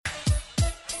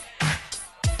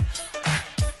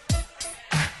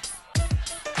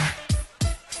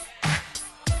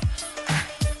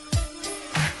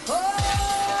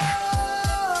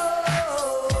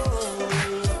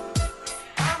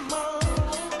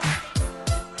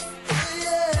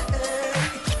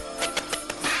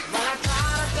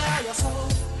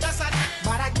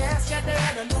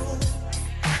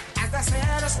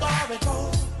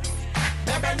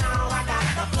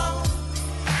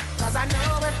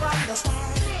from the start.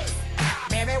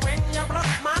 Baby, when you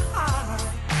broke my heart,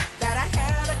 that I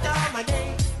had to come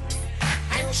again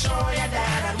and show you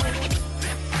that I'd win.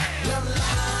 Your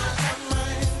love of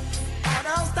mine. All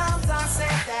those times I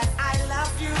said that I love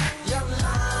you. Your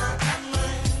love of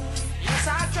mine. Yes,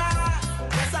 I tried.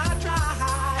 Yes, I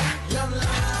tried. Your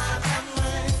love of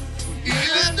mine.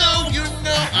 Even though you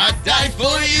know I'd die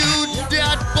for you,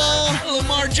 Dodgeball.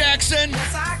 Lamar Jackson.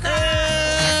 Yes, I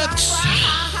It's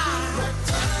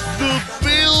the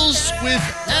Bills with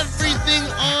everything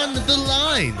on the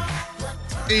line.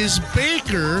 Is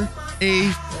Baker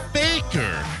a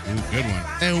faker? Ooh, good one.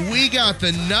 And we got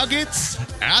the Nuggets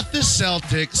at the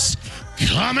Celtics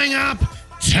coming up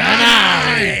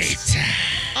tonight.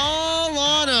 All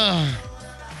on a...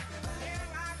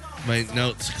 My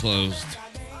notes closed.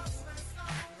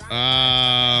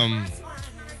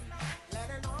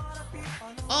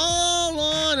 All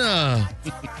on a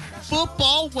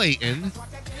football waiting,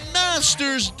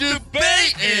 Masters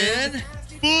debating,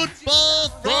 Football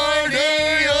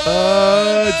Friday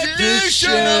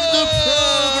edition of the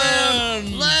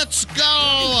program. Let's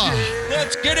go.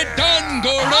 Let's get it done,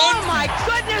 Gordon. Oh my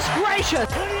goodness gracious!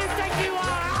 Who do you think you are?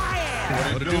 I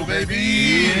am. What to do,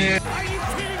 baby? Are you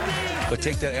kidding me? But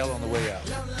take that L on the way out.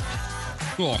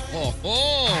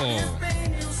 Oh.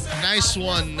 Nice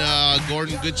one,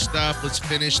 Gordon. Good stuff. Let's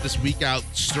finish this week out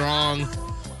strong.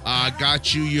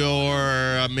 Got you your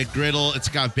McGriddle. It's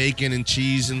got bacon and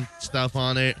cheese and stuff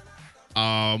on it.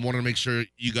 Wanted to make sure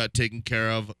you got taken care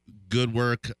of. Good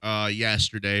work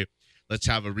yesterday. Let's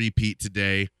have a repeat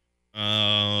today.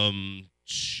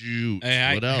 Shoot.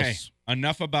 What else? Hey,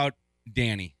 enough about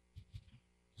Danny.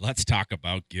 Let's talk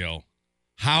about Gil.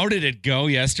 How did it go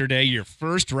yesterday? Your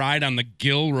first ride on the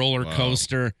Gil roller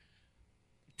coaster.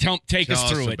 Take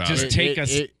us through it. Just take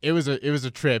us. It was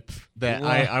a trip that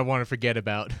I want to forget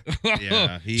about.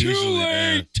 Yeah, he Too usually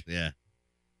late. does.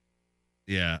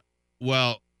 Yeah.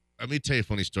 Well, let me tell you a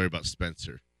funny story about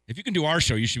Spencer. If you can do our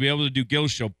show, you should be able to do Gil's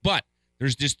show. But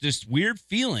there's just this weird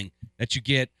feeling that you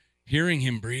get hearing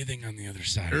him breathing on the other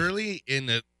side. Early in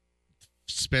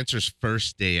Spencer's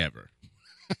first day ever.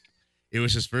 It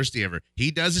was his first day ever.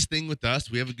 He does his thing with us.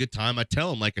 We have a good time. I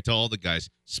tell him, like I tell all the guys,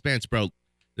 Spence, bro,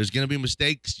 there's going to be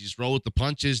mistakes. You just roll with the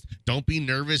punches. Don't be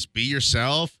nervous. Be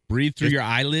yourself. Breathe through your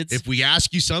eyelids. If we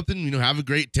ask you something, have a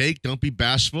great take. Don't be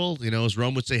bashful. As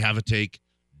Rome would say, have a take.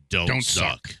 Don't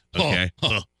suck. Okay?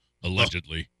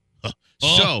 Allegedly.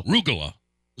 So, Rugula.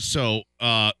 So,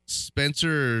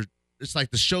 Spencer, it's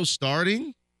like the show's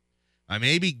starting.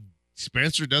 Maybe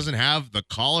Spencer doesn't have the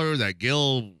collar that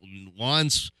Gil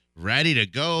wants ready to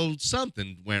go.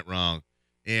 Something went wrong.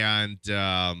 And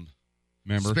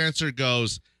remember, Spencer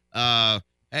goes,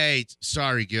 hey,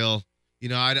 sorry, Gil.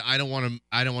 I don't want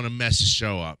to mess the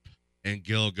show up. And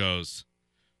Gil goes,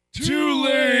 too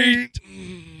late.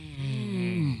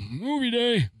 Movie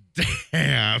day.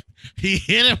 Damn. He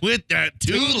hit him with that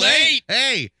too late.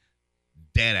 Hey,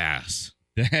 dead ass.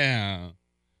 Damn.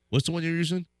 What's the one you're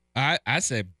using? I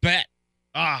say bet.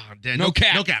 Damn. No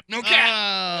cap. No cap. No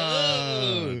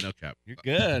cap. No cap. You're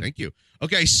good. Thank you.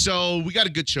 Okay, so we got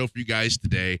a good show for you guys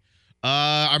today.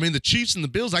 The Chiefs and the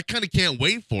Bills, I kind of can't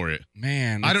wait for it.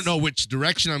 Man. I don't know which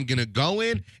direction I'm going to go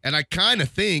in, and I kind of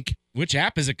think which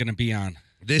app is it going to be on?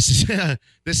 this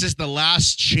is the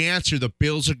last chance the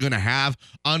Bills are going to have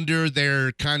under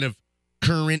their kind of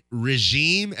current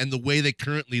regime and the way they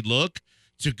currently look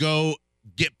to go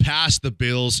get past the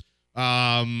Bills,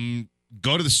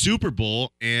 go to the Super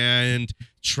Bowl and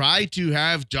try to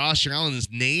have Josh Allen's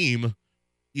name,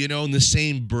 in the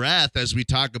same breath as we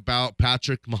talk about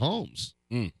Patrick Mahomes.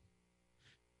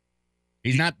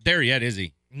 He's not there yet, is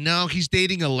he? No, he's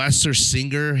dating a lesser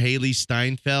singer, Haley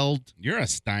Steinfeld. You're a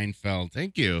Steinfeld.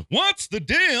 Thank you. What's the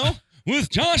deal with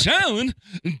Josh Allen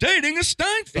dating a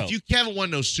Steinfeld? If you haven't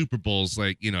won those Super Bowls,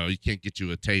 you can't get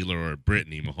you a Taylor or a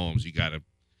Brittany Mahomes. You got to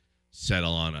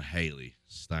settle on a Haley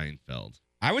Steinfeld.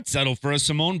 I would settle for a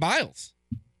Simone Biles.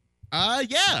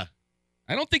 Yeah.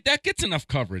 I don't think that gets enough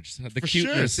coverage. The For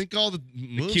cuteness. sure. I think all the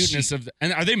cuteness of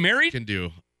and are they married? Can do.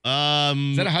 Is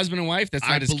that a husband and wife? That's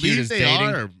not as cute as dating. I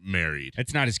believe they are married.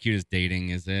 It's not as cute as dating,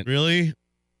 is it? Really?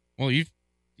 Well,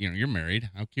 you're married.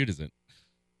 How cute is it?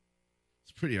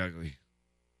 It's pretty ugly.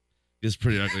 It's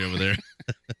pretty ugly over there.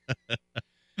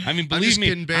 Believe me,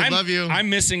 kidding, babe. Love you. I'm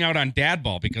missing out on dad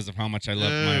ball because of how much I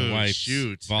love my wife's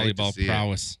volleyball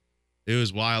prowess. It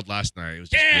was wild last night. It was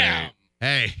just great.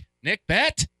 Hey, Nick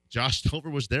Bet. Josh Dover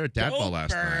was there at dad ball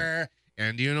last night.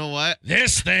 And you know what?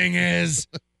 This thing is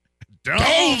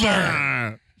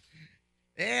Dover.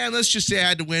 And let's just say I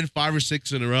had to win 5 or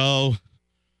 6 in a row.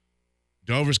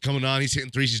 Dover's coming on. He's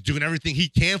hitting threes. He's doing everything he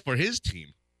can for his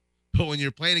team. But when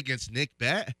you're playing against Nick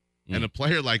Bett and a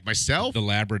player like myself, The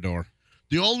Labrador.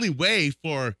 the only way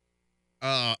for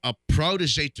a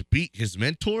protege to beat his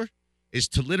mentor is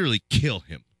to literally kill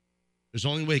him. There's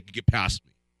only way he can get past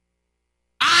me.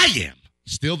 I am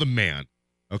still the man,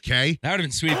 okay? That would have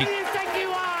been sweet Who do you think you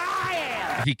are?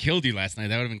 I if he killed you last night.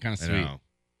 That would have been kind of I sweet. know.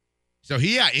 So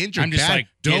he got injured. I'm just bad. like,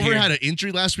 get Dover here. had an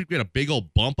injury last week. We had a big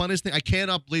old bump on his thing. I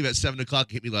cannot believe at 7 o'clock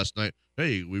he hit me last night.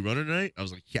 Hey, we running tonight? I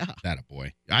was like, yeah. That a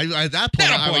boy. At that point,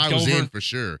 That a boy, I was Dover. in for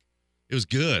sure. It was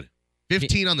good.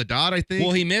 15 on the dot, I think.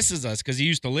 Well, he misses us because he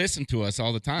used to listen to us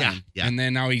all the time. Yeah, yeah. And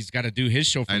then now he's got to do his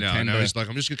show I from know. 10 Now to... he's like,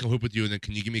 I'm just going to come hoop with you, and then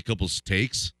can you give me a couple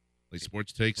takes? Like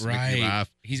sports takes to make me Right. laugh.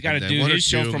 He's got to And then do one or his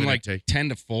show two, from and then like take- 10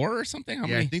 to 4 or something. How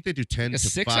Yeah, many? I think they do 10 a to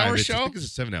 6 5. hour I show? think it's a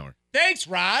 7 hour. Thanks,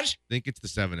 Raj. I think it's the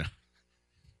 7 hour.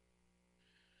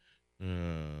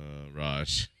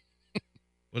 Raj.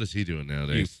 What is he doing You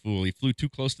nowadays? fool. He flew too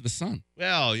close to the sun.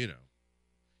 Well, you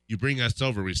bring us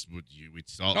over, we'd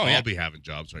all, Oh, yeah. all be having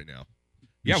jobs right now.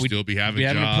 Yeah, We'd we'd still be having Be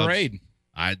having jobs. a parade.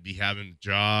 I'd be having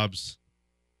jobs.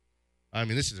 I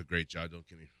mean, this is a great job. Don't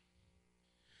get me.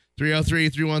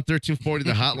 303-331-1340,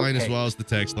 the hotline as well as the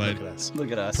text line.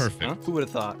 Look at us. Perfect. Huh? Who would have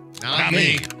thought? Not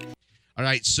me. All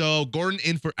right, so Gordon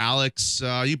in for Alex.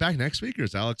 Are you back next week, or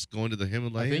is Alex going to the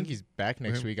Himalaya? I think he's back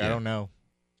next week. I Yeah. don't know.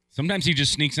 Sometimes he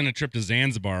just sneaks in a trip to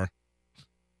Zanzibar.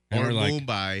 And or we're like,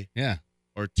 Mumbai, yeah.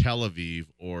 or Tel Aviv,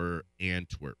 or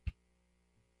Antwerp.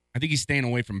 I think he's staying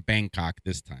away from Bangkok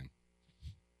this time.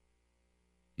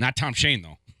 Not Tom Shane,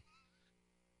 though.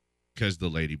 Because the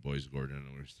lady boys,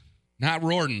 Gordon. Not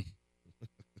Rorden.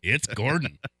 It's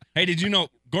Gordon. Hey,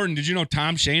 Gordon, did you know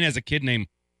Tom Shane has a kid named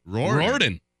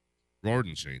Rorden?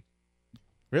 Rorden Shane.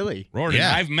 Really? Rorden.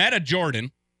 Yeah. I've met a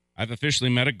Jordan. I've officially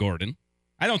met a Gordon.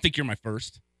 I don't think you're my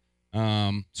first.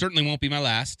 Certainly won't be my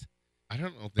last. I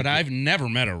don't know. But I've never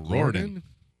met a Rorden. Gordon?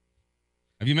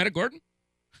 Have you met a Gordon?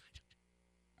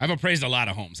 I've appraised a lot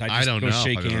of homes. I just don't go know.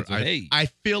 shake hands with, hey, I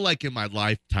feel like in my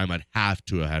lifetime I'd have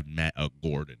to have met a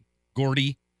Gordon.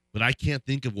 Gordy. But I can't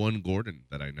think of one Gordon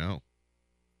that I know.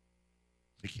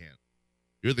 I can't.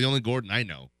 You're the only Gordon I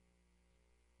know.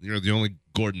 You're the only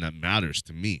Gordon that matters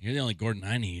to me. You're the only Gordon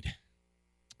I need.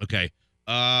 Okay.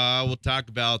 We'll talk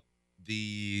about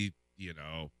the,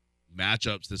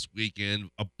 matchups this weekend.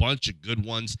 A bunch of good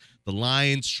ones. The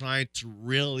Lions trying to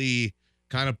really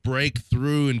kind of break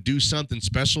through and do something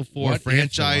special for What a if the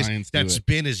franchise Lions do that's it?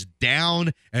 been as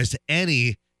down as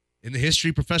any in the history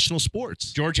of professional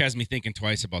sports. George has me thinking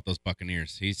twice about those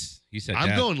Buccaneers. He said, I'm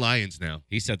Dad, going Lions now.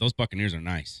 He said those Buccaneers are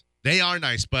nice. They are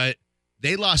nice, but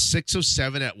they lost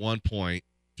 607 at one point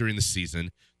during the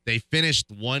season. They finished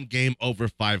one game over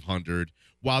 500.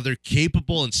 While they're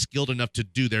capable and skilled enough to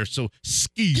do their Skill.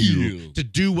 to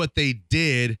do what they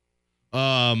did,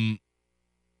 to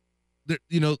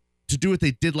do what they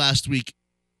did last week.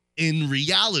 In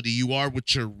reality, you are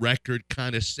what your record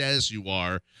kind of says you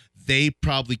are. They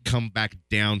probably come back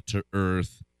down to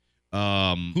earth.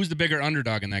 Who's the bigger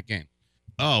underdog in that game?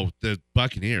 Oh, the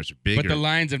Buccaneers are bigger. But the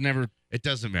Lions have never It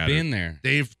doesn't matter. been there.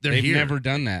 They've They've here. never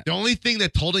done that. The only thing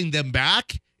that's holding them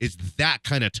back is that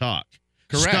kind of talk.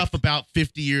 Correct. Stuff about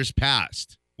 50 years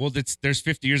past. Well, there's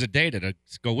 50 years of data to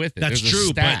go with it. That's There's a true,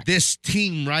 stack. but this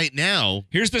team right now,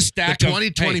 Here's the the stack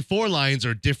 2024 Lions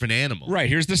are a different animal. Right.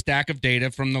 Here's the stack of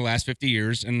data from the last 50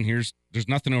 years, and there's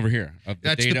nothing over here of the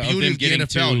That's the data beauty of of them the getting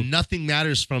NFL. to. Nothing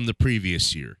matters from the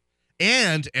previous year.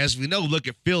 And as we know, look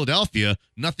at Philadelphia,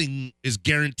 nothing is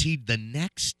guaranteed the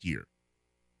next year.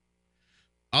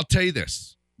 I'll tell you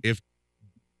this. If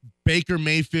Baker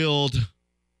Mayfield,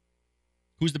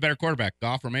 Who's the better quarterback,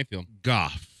 Goff or Mayfield?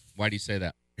 Goff, Why do you say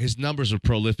that? his numbers were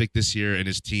prolific this year, and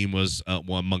his team was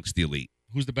one amongst the elite.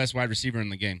 Who's the best wide receiver in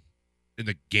the game? In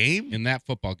the game? In that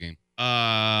football game?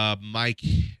 Mike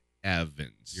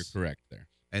Evans. You're correct there.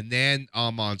 And then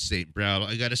I'm on St. Brown.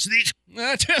 I got to sneeze.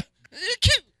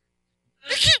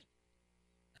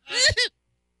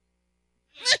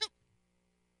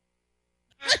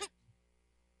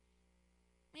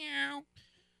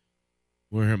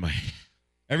 Where am I?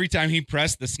 Every time he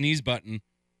pressed the sneeze button,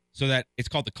 so that it's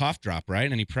called the cough drop, right?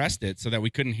 And he pressed it so that we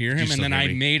couldn't hear him, You and still then hear I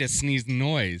me? made a sneeze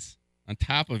noise on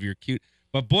top of your cute.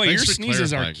 But boy, Thanks your for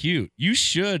sneezes are clarifying. cute. You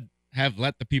should have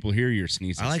let the people hear your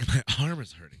sneezes. I like my arm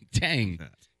is hurting. Dang.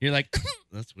 You're like,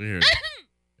 That's weird.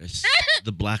 It's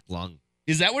the black lung.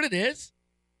 is that what it is?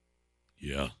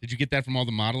 Yeah. Did you get that from all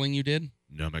the modeling you did?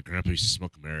 No, my grandpa used to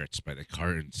smoke Merits by the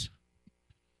cartons.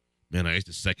 Man, I used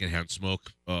to secondhand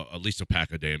smoke at least a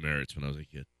pack a day of Merits when I was a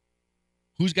kid.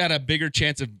 Who's got a bigger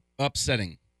chance of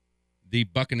upsetting, the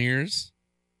Buccaneers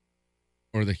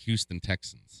or the Houston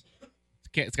Texans?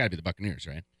 It's got to be the Buccaneers,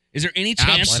 right? Is there any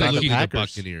chance? Absolutely the the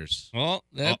Packers? Buccaneers. Well,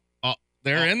 that,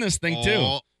 They're in this thing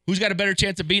too. Who's got a better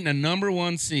chance of beating a number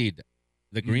 1 seed?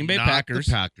 The Green Bay Packers.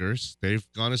 The Packers. They've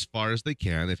gone as far as they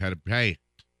can. They've had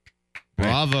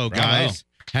bravo, guys.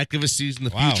 Heck of a season.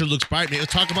 The future looks bright. Maybe we'll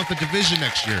talk about the division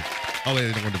next year. Oh, wait, they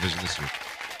didn't win division this year.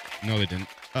 No, they didn't.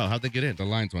 Oh, how'd they get in? The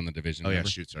Lions won the division. Oh, remember?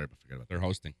 yeah, shoot. Sorry, I forgot about that. They're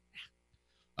hosting.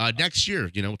 Next year,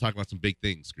 we'll talk about some big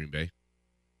things, Green Bay.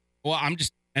 Well,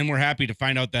 and we're happy to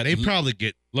find out that they probably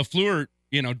get LaFleur,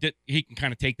 he can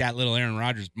kind of take that little Aaron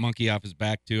Rodgers monkey off his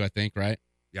back too, I think, right?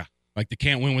 Yeah. Like they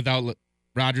can't win without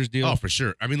Rodgers deal. Oh, for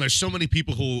sure. I mean, there's so many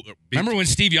people who remember when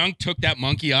Steve Young took that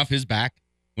monkey off his back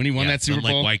when he won that Super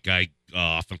Bowl? White guy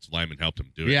offensive lineman helped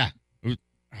him do it. Yeah.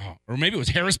 Or maybe it was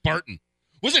Harris Barton.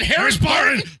 Was it Harris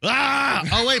Barton?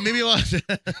 Oh, wait, maybe it was.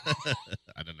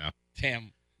 I don't know.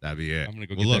 Damn. That'd be it. I'm going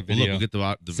to go get that video. We'll get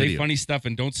the Say video. funny stuff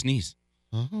and don't sneeze.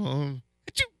 Welcome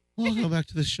back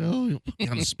to the show. You put me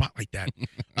on the spot like that.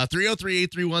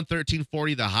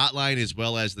 303-831-1340, the hotline as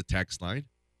well as the text line.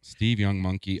 Steve Young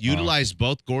monkey. Utilize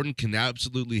both. Gordon can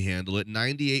absolutely handle it.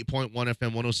 98.1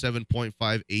 FM,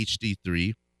 107.5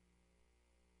 HD3.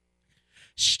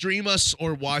 Stream us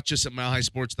or watch us at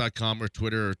milehighsports.com or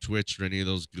Twitter or Twitch or any of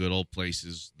those good old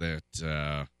places that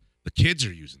the kids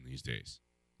are using these days.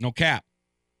 No cap.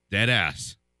 Dead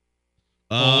ass.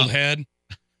 Old head.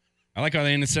 I like how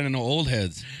they end up sending no old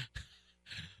heads.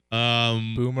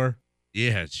 Boomer.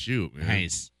 Yeah, shoot, man.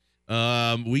 Nice.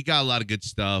 We got a lot of good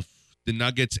stuff. The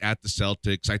Nuggets at the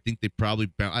Celtics. I think they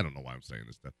probably I don't know why I'm saying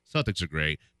this stuff. Celtics are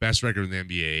great. Best record in the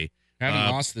NBA.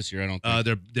 Haven't lost this year, I don't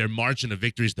think. Their margin of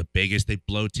victory is the biggest. They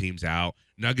blow teams out.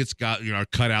 Nuggets are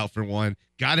cut out for one.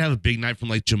 Got to have a big night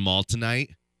from Jamal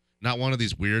tonight. Not one of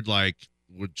these weird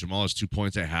where Jamal has 2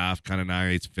 points at half kind of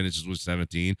nights, finishes with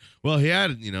 17. Well, he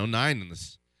had 9 in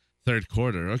this third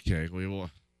quarter. Okay,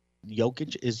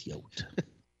 Jokic is yoked.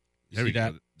 You see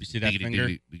that? You see that finger?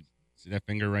 See that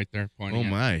finger right there pointing? Oh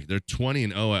my! They're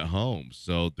 20-0 at home,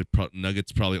 so the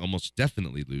Nuggets probably almost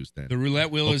definitely lose then. The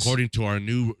roulette wheel according to our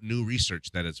new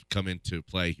research that has come into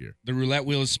play here. The roulette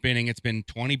wheel is spinning. It's been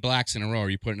 20 blacks in a row.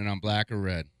 Are you putting it on black or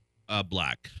red?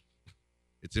 Black.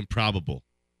 It's improbable.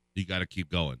 You got to keep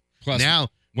going. Plus,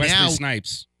 Wesley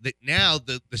Snipes. Now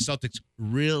the Celtics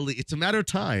really, it's a matter of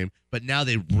time, but now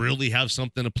they really have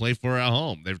something to play for at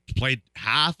home. They've played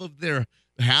half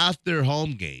their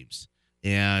home games,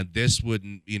 and this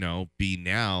wouldn't, be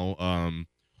now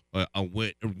a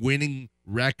winning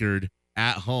record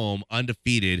at home,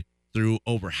 undefeated through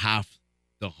over half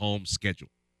the home schedule.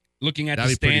 Looking at the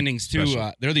standings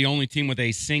too, they're the only team with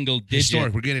a single digit.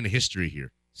 Historic. We're getting into history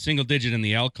here. Single digit in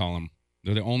the L column.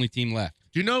 They're the only team left.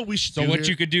 Do you know what we should do? So what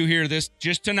you could do here,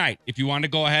 just tonight, if you want to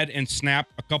go ahead and snap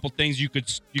a couple things, you could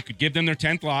give them their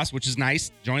 10th loss, which is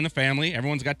nice. Join the family.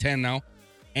 Everyone's got 10 now,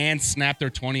 and snap their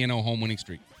 20-0 home winning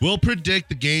streak. We'll predict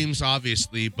the games,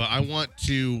 obviously, but I want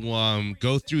to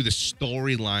go through the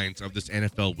storylines of this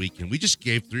NFL weekend. We just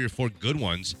gave 3 or 4 good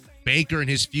ones. Baker and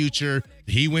his future.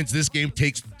 He wins this game,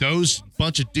 takes those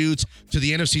bunch of dudes to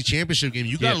the NFC Championship game.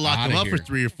 You got to lock him up for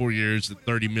 3 or 4 years at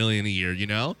 $30 million a year.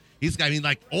 He's got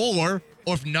or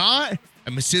if not,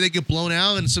 I'm gonna say they get blown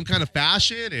out in some kind of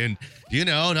fashion, and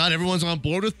not everyone's on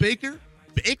board with Baker.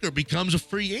 Baker becomes a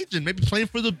free agent, maybe playing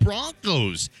for the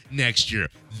Broncos next year.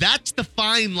 That's the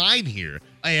fine line here.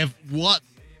 I have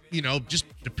just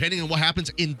depending on what happens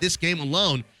in this game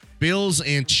alone. Bills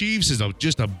and Chiefs is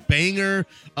just a banger.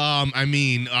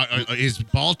 Is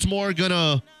Baltimore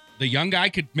gonna? The young guy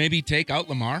could maybe take out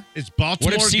Lamar. Is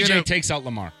Baltimore? What if CJ takes out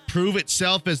Lamar? Prove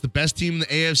itself as the best team in the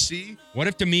AFC. What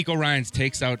if DeMeco Ryans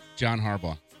takes out John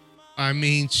Harbaugh?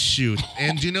 Shoot.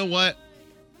 And you know what?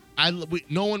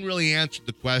 No one really answered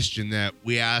the question that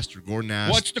we asked or Gordon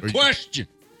asked. What's the question?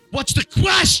 What's the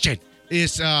question?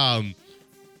 Is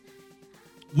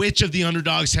which of the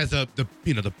underdogs has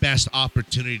the best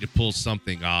opportunity to pull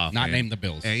something off? Not name the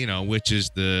Bills. And which is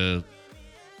the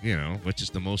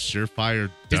most surefire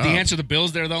dub. Is the answer the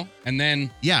Bills there though? And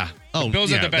then the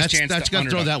Bills have the best chance. That's got to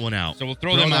throw that one out. So we'll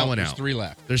throw them out. There's 3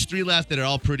 left. There's 3 left that are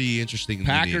all pretty interesting.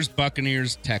 Packers,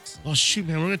 Buccaneers, Texans. Oh shoot,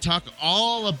 man, we're gonna talk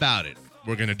all about it.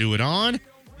 We're gonna do it on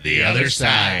the other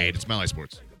side. It's Mile High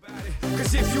Sports.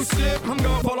 Cause if you slip, I'm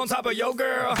gonna fall on top of your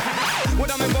girl.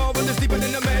 When I'm involved with this deeper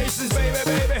than the Masons, baby,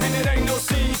 and it ain't no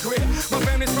secret. My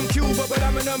family's from Cuba, but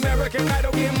I'm an American. I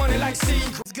don't get money like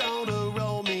secrets. Gonna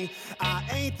roll me. I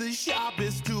ain't the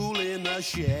sharpest tool in the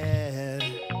shed.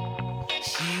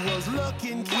 She was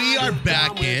looking. We are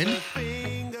back in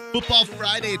Football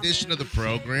Friday edition of the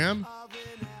program.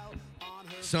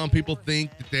 Some people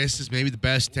think that this is maybe the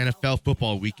best NFL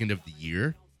football weekend of the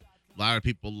year. A lot of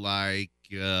people like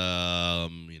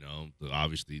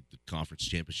Obviously the conference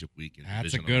championship week. And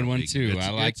That's a Divisional good Round one Week. too. I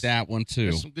like that one too.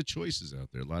 There's some good choices out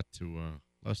there. A lot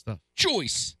of stuff.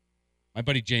 Choice. My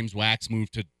buddy James Wax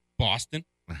moved to Boston,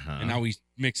 and now he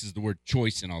mixes the word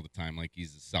choice in all the time like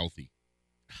he's a Southie.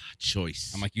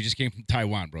 Choice. I'm like, you just came from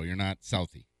Taiwan, bro. You're not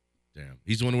Southie. Damn.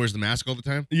 He's the one who wears the mask all the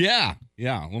time? Yeah.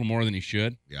 A little more than he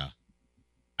should. Yeah.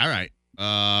 All right.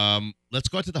 Let's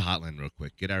go out to the hotline real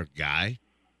quick. Get our guy.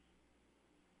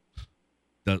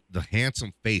 The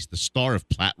handsome face, the star of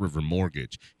Platte River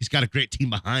Mortgage. He's got a great team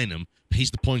behind him.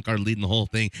 He's the point guard leading the whole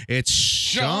thing. It's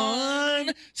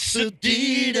Sean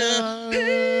Sedita.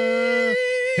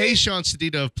 Hey, Sean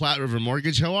Sedita of Platte River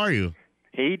Mortgage. How are you?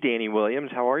 Hey, Danny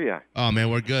Williams. How are you? Oh, man,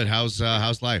 we're good. How's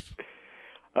life?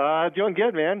 Doing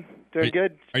good, man. Doing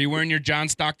good. Are you wearing your John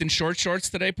Stockton shorts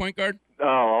today, point guard? Oh,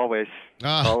 always.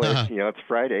 Always. It's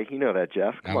Friday. You know that,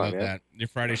 Jeff. Come I on, love man. that. Your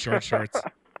Friday shorts.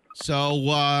 So,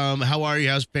 how are you?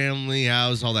 How's family?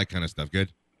 How's all that kind of stuff?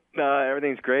 Good?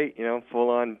 Everything's great.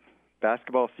 Full-on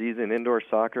basketball season, indoor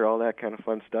soccer, all that kind of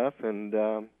fun stuff. And,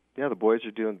 the boys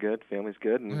are doing good. Family's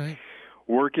good. And All right.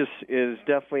 work is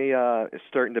definitely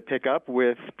starting to pick up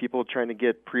with people trying to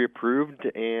get pre-approved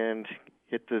and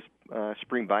hit this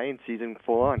spring buying season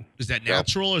full on. Is that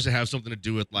natural, or does it have something to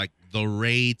do with, like, the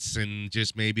rates and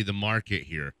just maybe the market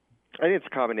here? I think it's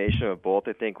a combination of both.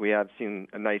 I think we have seen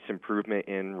a nice improvement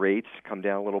in rates come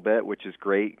down a little bit, which is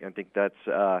great. I think that's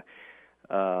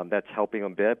helping a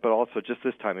bit, but also just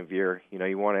this time of year,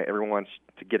 everyone wants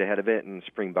to get ahead of it in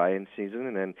spring buy-in season,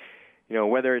 and then,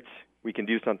 whether it's we can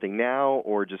do something now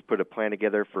or just put a plan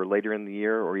together for later in the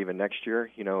year or even next year,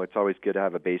 it's always good to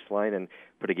have a baseline and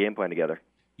put a game plan together.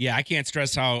 Yeah, I can't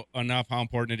stress enough how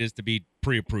important it is to be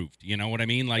pre-approved. You know what I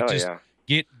mean? Like,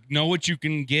 know what you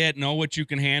can get, know what you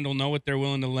can handle, know what they're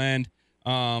willing to lend.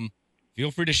 Feel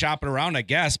free to shop it around, I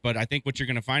guess, but I think what you're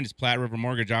going to find is Platte River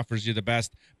Mortgage offers you the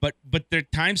best. But their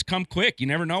times come quick. You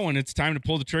never know when it's time to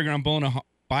pull the trigger on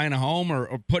buying a home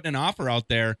or putting an offer out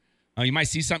there. You might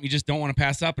see something you just don't want to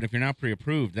pass up, and if you're not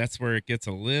pre-approved, that's where it gets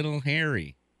a little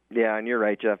hairy. Yeah, and you're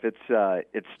right, Jeff. It's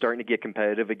starting to get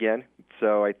competitive again.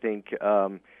 So I think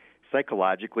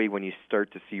psychologically, when you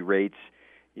start to see rates,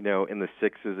 in the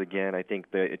sixes again, I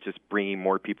think that it's just bringing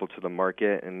more people to the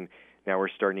market, and now we're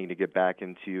starting to get back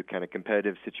into kind of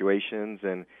competitive situations,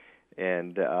 and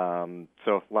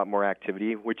so a lot more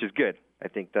activity, which is good. I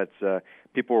think that's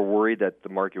people were worried that the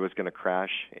market was going to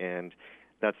crash, and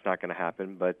that's not going to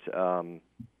happen. But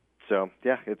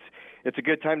it's a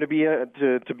good time to be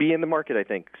in the market, I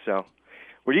think. So,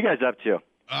 what are you guys up to?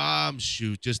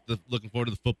 Just looking forward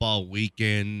to the football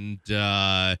weekend.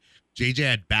 JJ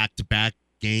had back-to-back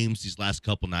games these last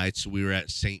couple nights. So we were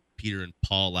at St. Peter and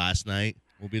Paul last night.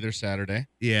 We'll be there Saturday.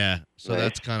 Yeah, so Nice.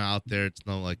 that's kind of out there. It's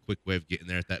no like quick way of getting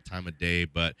there at that time of day,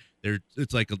 but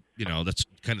it's like that's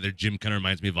kind of their gym. Kind of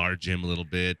reminds me of our gym a little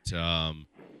bit.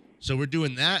 So we're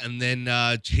doing that, and then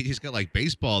JJ's got like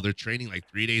baseball. They're training like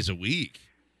 3 days a week,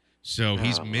 so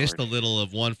he's missed Lord. a little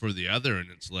of one for the other,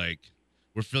 and it's like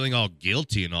we're feeling all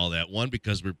guilty and all that. One,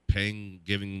 because we're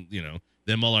giving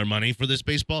them all our money for this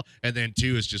baseball, and then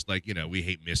two, it's just like we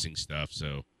hate missing stuff.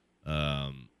 So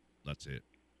that's it.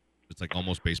 It's like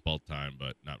almost baseball time,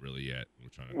 but not really yet. We're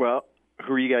trying to. Well,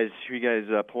 who are you guys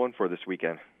pulling for this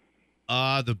weekend?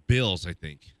 The Bills, I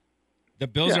think. The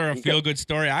Bills Yeah, are a okay. feel-good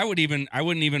story. I wouldn't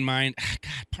even mind.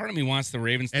 God, part of me wants the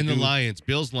Ravens to And do. the Lions.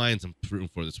 Bills, Lions, I'm rooting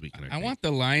for this weekend. I want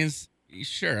the Lions.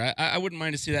 Sure, I wouldn't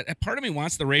mind to see that. Part of me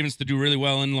wants the Ravens to do really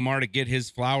well and Lamar to get his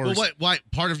flowers. Well, what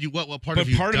part of you? What part but of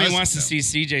you? part of me doesn't, wants to though? see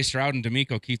C.J. Stroud and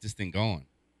D'Amico keep this thing going.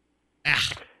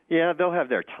 Yeah, they'll have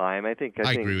their time. I think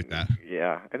agree with that.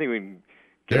 Yeah, I think we can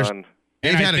There's- get on.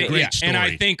 They've And I had think- a great story. And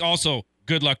I think also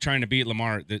good luck trying to beat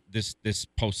Lamar this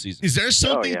postseason. Is there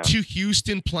something yeah. to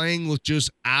Houston playing with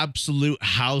just absolute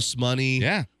house money?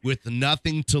 Yeah. With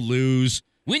nothing to lose.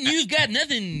 When you've got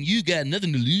nothing, you got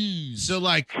nothing to lose. So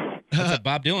like, That's a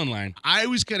Bob Dylan line. I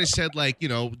always kind of said like,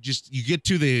 just you get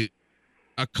to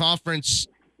a conference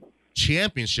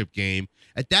championship game.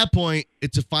 At that point,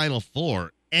 it's a Final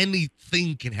Four.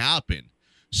 Anything can happen.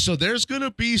 So there's going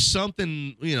to be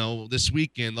something, this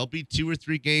weekend. There'll be 2 or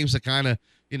 3 games that kind of,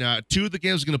 2 of the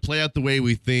games are going to play out the way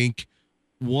we think.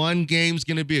 One game's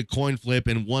going to be a coin flip,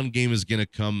 and one game is going to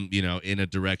come, in a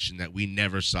direction that we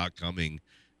never saw coming.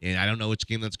 And I don't know which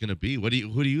game that's going to be. Who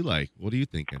do you like? What are you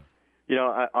thinking?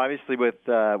 Obviously with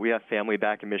we have family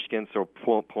back in Michigan, so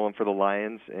pulling for the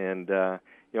Lions, and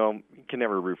you can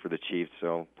never root for the Chiefs,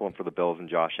 so pulling for the Bills and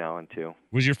Josh Allen too.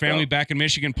 Was your family Yeah. back in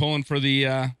Michigan pulling for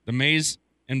the maize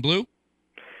and blue?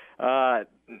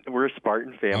 We're a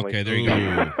Spartan family. Okay, there you go.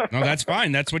 No, that's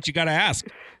fine. That's what you got to ask.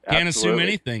 Can't assume Absolutely.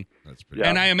 anything. That's pretty. Yeah.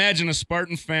 And I imagine a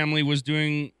Spartan family was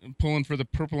pulling for the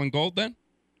purple and gold then?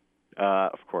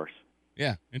 Of course.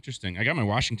 Yeah, interesting. I got my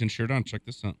Washington shirt on. Check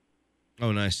this out.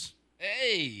 Oh, nice.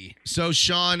 Hey. So,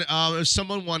 Sean, if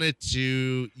someone wanted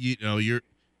to, you're,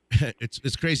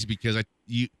 it's crazy because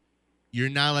you're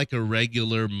not like a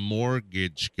regular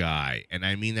mortgage guy, and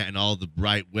I mean that in all the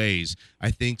right ways.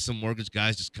 I think some mortgage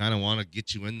guys just kind of want to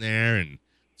get you in there and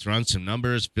run some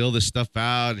numbers, fill this stuff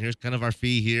out, and here's kind of our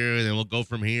fee here, and then we'll go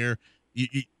from here.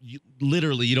 You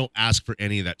literally, you don't ask for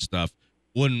any of that stuff.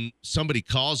 When somebody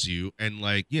calls you, and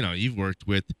like, you've worked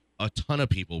with a ton of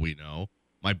people we know.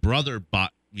 My brother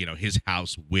bought, his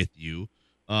house with you.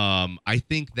 I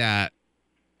think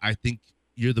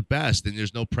you're the best, and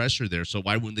there's no pressure there. So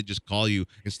why wouldn't they just call you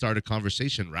and start a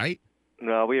conversation, right?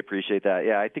 No, we appreciate that.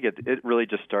 Yeah, I think it really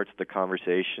just starts the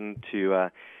conversation to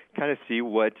kind of see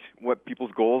what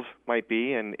people's goals might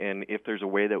be, and if there's a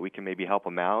way that we can maybe help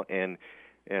them out. And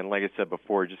like I said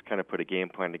before, just kind of put a game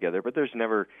plan together. But there's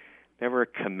never a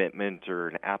commitment or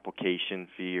an application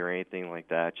fee or anything like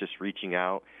that. Just reaching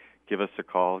out, give us a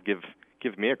call, give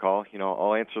me a call.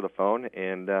 I'll answer the phone,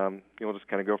 and we'll just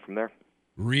kind of go from there.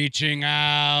 Reaching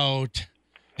out.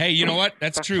 Hey, you know what?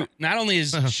 That's true. Not only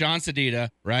is Sean Sedita,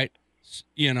 right,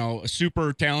 a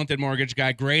super talented mortgage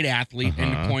guy, great athlete,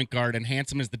 and point guard, and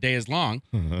handsome as the day is long,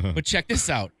 but check this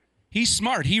out. He's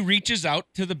smart. He reaches out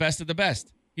to the best of the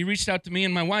best. He reached out to me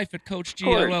and my wife at Coach G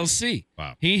LLC.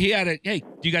 Wow. He had hey, do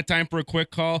you got time for a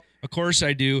quick call? Of course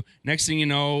I do. Next thing you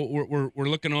know, we're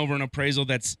looking over an appraisal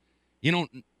that's,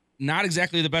 not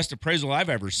exactly the best appraisal I've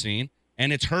ever seen,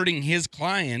 and it's hurting his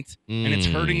client, and it's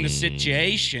hurting the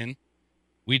situation.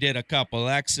 We did a couple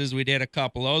X's, we did a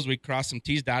couple O's, we crossed some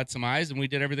T's, dotted some I's, and we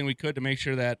did everything we could to make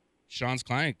sure that Sean's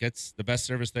client gets the best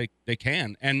service they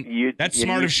can. And that's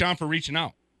smart of Sean for reaching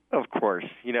out. Of course,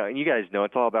 and you guys know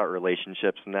it's all about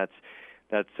relationships, and that's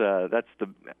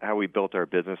how we built our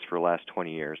business for the last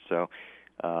 20 years. So,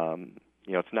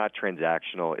 it's not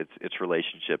transactional; it's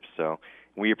relationships. So,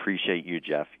 we appreciate you,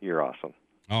 Jeff. You're awesome.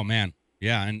 Oh man,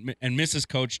 yeah, and Mrs.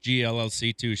 Coach G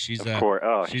LLC too. She's of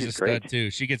course. she's a great. stud too.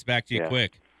 She gets back to you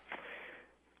quick.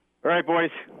 All right,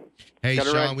 boys. Hey, Got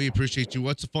it Sean, right. we appreciate you.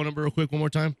 What's the phone number real quick one more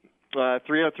time?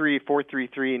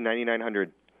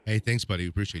 303-433-9900. Hey, thanks, buddy. We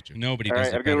appreciate you. Nobody All does right,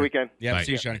 it have a good better. weekend. Yeah, Bye.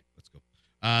 see you, Sean. Let's go.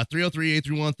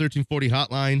 303-831-1340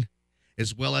 hotline,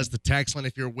 as well as the text line.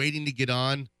 If you're waiting to get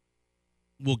on,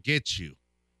 we'll get you.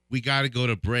 We got to go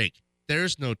to break.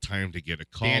 There's no time to get a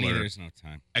caller. Danny, there's no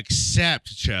time. Except,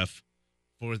 Jeff,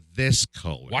 for this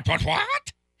caller.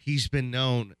 What? He's been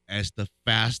known as the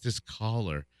fastest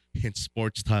caller in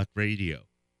sports talk radio.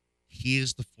 He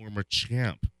is the former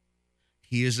champ.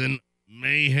 He is an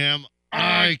mayhem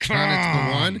icon. It's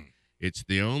the one. It's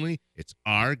the only. It's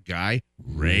our guy,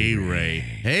 Ray.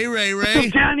 Hey, Ray.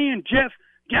 Johnny and Jeff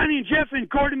and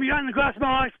Gordon behind the glass of my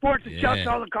eye sports, and shout out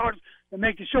to all the callers that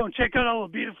make the show, and check out all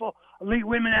the beautiful elite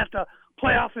women at the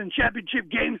playoff and championship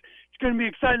games. It's going to be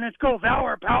exciting. Let's go with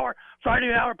Hour of Power,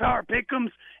 Friday Hour of Power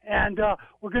Pick'ems, and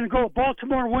we're going to go with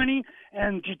Baltimore winning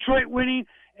and Detroit winning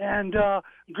and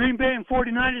Green Bay and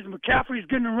 49ers. McCaffrey's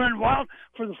going to run wild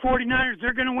for the 49ers.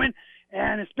 They're going to win.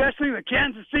 And especially with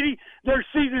Kansas City, their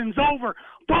season's over.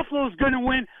 Buffalo's going to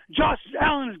win. Josh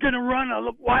Allen is going to run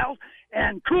wild.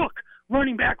 And Cook,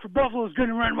 running back for Buffalo, is going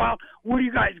to run wild. What do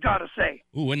you guys got to say?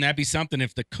 Ooh, wouldn't that be something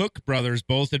if the Cook brothers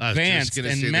both I was just advanced gonna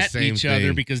say and the met same each other?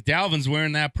 thing. Because Dalvin's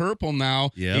wearing that purple now.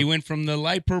 Yep. He went from the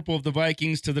light purple of the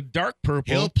Vikings to the dark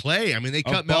purple. He'll play. I mean, they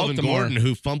cut Melvin Baltimore. Gordon,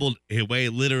 who fumbled away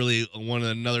literally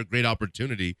another great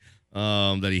opportunity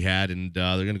that he had, and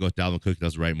they're going to go with Dalvin Cook.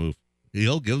 That's the right move.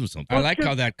 He'll give him something. I like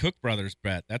how that Cook brothers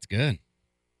bet. That's good.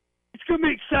 It's going to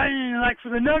be exciting. And like for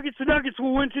the Nuggets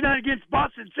will win tonight against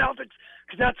Boston Celtics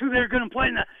because that's who they're going to play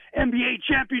in the NBA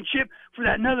championship for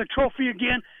that another trophy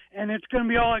again. And it's going to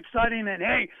be all exciting. And,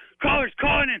 hey, callers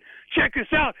calling and check us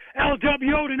out.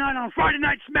 LWO tonight on Friday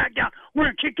Night SmackDown.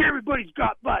 We're going to kick everybody's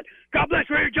butt. God bless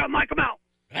Radio John. Mike, I'm out.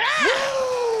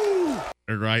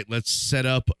 All right, let's set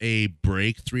up a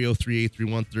break.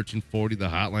 303-831-1340, the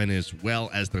hotline, as well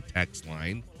as the text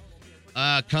line.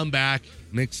 Come back,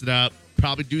 mix it up,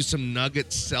 probably do some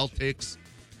Nuggets-Celtics,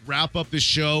 wrap up the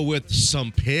show with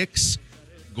some picks.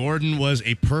 Gordon was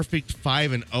a perfect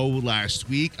 5-0 last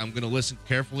week. I'm going to listen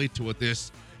carefully to what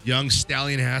this young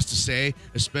stallion has to say,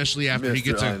 especially after he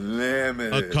gets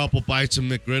a couple bites of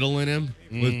McGriddle in him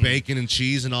with bacon and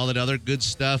cheese and all that other good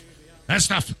stuff. That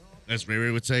stuff, as Ray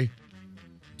would say.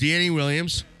 Danny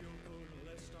Williams,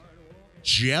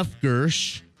 Jeff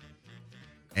Gersh,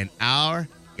 and our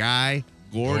guy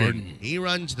Gordon. He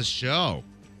runs the show.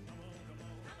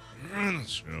 Run the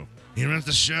show. He runs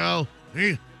the show.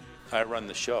 He I run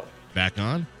the show. back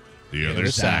on the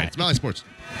other side. Smiley Sports.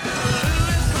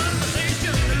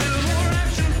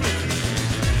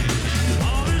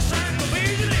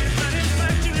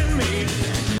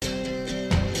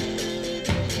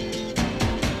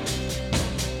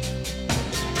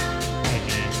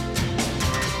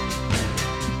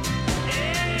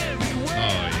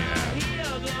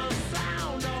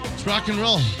 It's rock and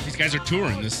roll. These guys are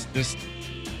touring this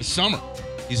summer.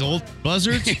 These old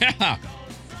buzzards? Yeah.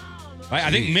 I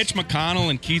think Mitch McConnell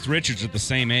and Keith Richards are the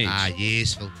same age. Ah,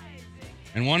 yes.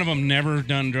 And one of them never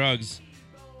done drugs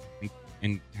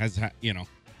and has,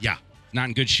 Yeah. not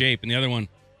in good shape. And the other one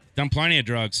done plenty of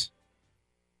drugs.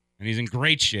 And he's in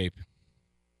great shape.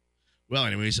 Well,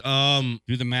 anyways,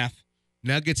 Do the math.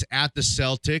 Nuggets at the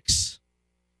Celtics.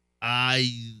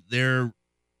 They're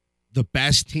the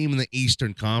best team in the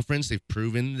Eastern Conference. They've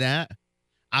proven that.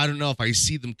 I don't know if I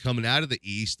see them coming out of the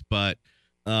East, but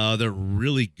they're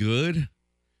really good.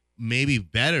 Maybe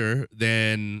better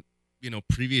than,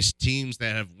 previous teams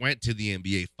that have went to the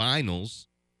NBA Finals.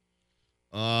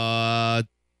 23-6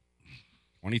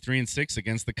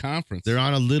 against the conference. They're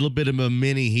on a little bit of a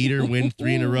mini heater, win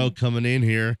 3 in a row coming in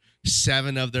here.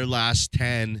 7 of their last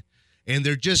 10. And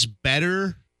they're just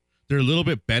better. They're a little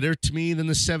bit better to me than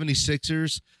the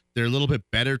 76ers. They're a little bit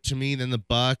better to me than the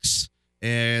Bucks.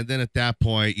 And then at that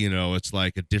point, it's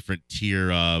like a different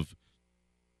tier of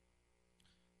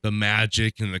the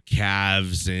Magic and the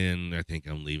Cavs. And I think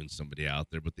I'm leaving somebody out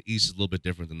there. But the East is a little bit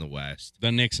different than the West.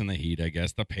 The Knicks and the Heat, I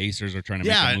guess. The Pacers are trying to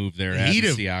make a move there. Heat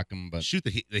At Siakam, but shoot,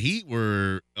 the Heat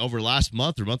were over last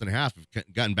month or month and a half have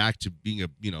gotten back to being a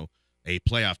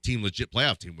playoff team, legit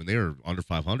playoff team when they were under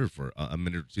 500 for a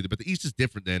minute or two. But the East is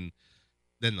different than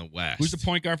the West. who's the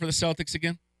point guard for the Celtics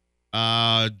again?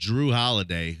 Drew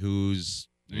Holiday, who's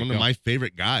one of my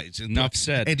favorite guys. Enough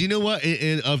said. And do you know what?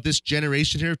 Of this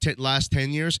generation here, last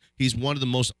 10 years, he's one of the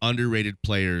most underrated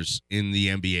players in the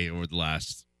NBA over the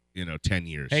last 10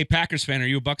 years. Hey, Packers fan, are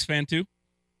you a Bucks fan too?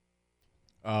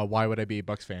 Why would I be a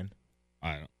Bucks fan?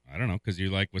 I don't know, because you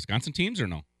like Wisconsin teams or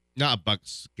no? Not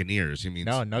Buccaneers. He means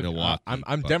No, Milwaukee.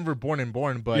 I'm Denver born and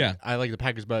born, but Yeah. I like the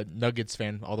Packers, but Nuggets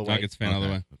fan all the way. Nuggets fan all the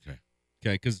way. Okay.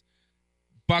 Okay, because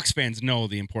Bucks fans know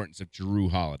the importance of Drew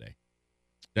Holiday.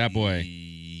 That boy.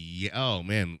 Yeah. Oh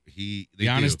man, they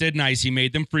Giannis do. did nice. He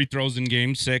made them free throws in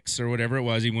Game 6 or whatever it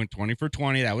was. He went 20 for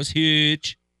 20. That was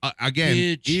huge. Again,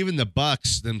 Huge. even the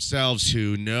Bucks themselves,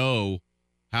 who know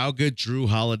how good Drew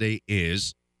Holiday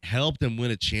is, helped them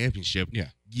win a championship. Yeah.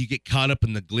 You get caught up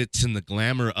in the glitz and the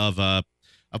glamour of a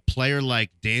player like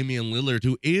Damian Lillard,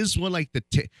 who is one like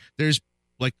there's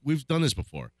like we've done this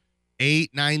before.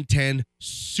 8, 9, 10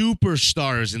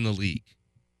 superstars in the league.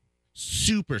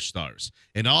 Superstars.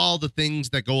 And all the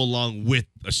things that go along with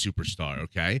a superstar,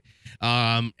 okay?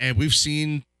 And we've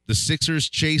seen the Sixers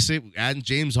chase it, adding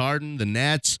James Harden, the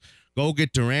Nets, go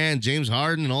get Durant, James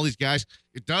Harden, and all these guys.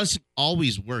 It doesn't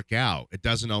always work out.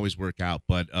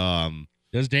 But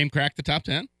Does Dame crack the top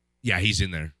 10? yeah, he's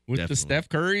in there. With definitely. the Steph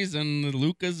Currys and the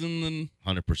Lucas and the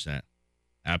 100%.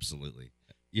 Absolutely.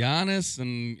 Giannis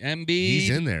and Embiid. He's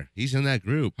in there. He's in that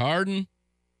group. Harden.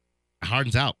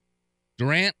 Harden's out.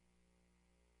 Durant.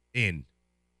 In.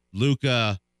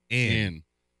 Luka in. In.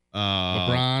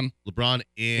 LeBron.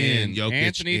 In. Jokic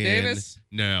Anthony in. Davis?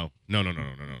 No.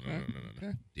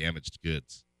 Okay. Damaged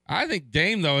goods. I think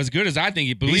Dame, though, as good as I think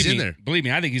he, He's in there. Believe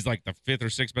me, I think he's like the 5th or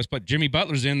 6th best player. Jimmy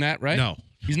Butler's in that, right? No.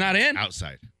 He's not in?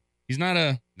 Outside. He's not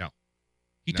a... No.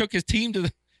 He No. took his team to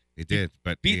the... He did,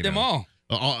 but Beat them all.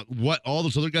 What all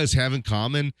those other guys have in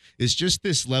common is just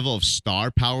this level of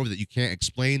star power that you can't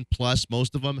explain. Plus,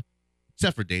 most of them,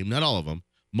 except for Dame, not all of them,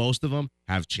 most of them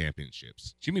have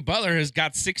championships. Jimmy Butler has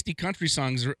got 60 country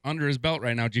songs under his belt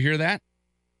right now. Did you hear that?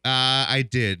 I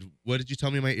did. What did you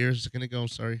tell me in my ears a second ago? I'm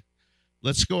sorry.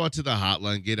 Let's go out to the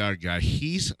hotline, get our guy.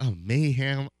 He's a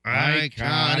mayhem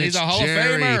icon. He's It's a Hall of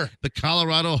Jerry, Famer. the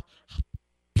Colorado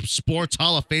Sports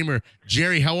Hall of Famer.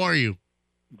 Jerry, how are you?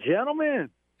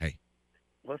 Gentlemen. Hey.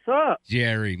 What's up?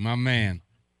 Jerry, my man.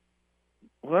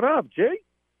 What up, Jay?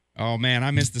 Oh, man,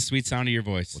 I miss the sweet sound of your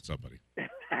voice. What's up, buddy?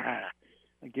 I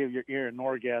give your ear an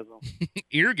orgasm.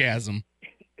 Eargasm.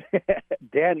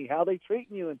 Danny, how they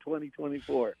treating you in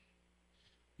 2024?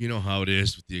 You know how it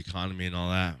is with the economy and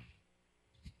all that.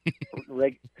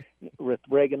 With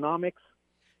Reaganomics?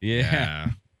 Yeah.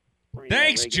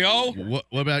 Thanks, Joe. What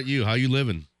about you? How you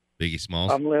living, Biggie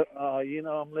Smalls? I'm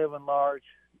living large.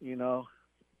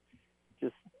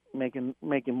 Just making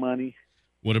money.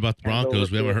 What about the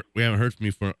Broncos? We haven't heard from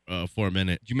you for a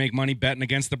minute. Did you make money betting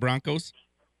against the Broncos?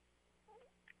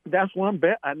 That's one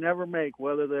bet I never make,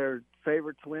 whether they're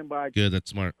favored to win by Good,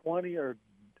 that's smart. 20 or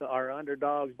are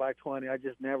underdogs by 20. I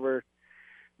just never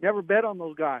bet on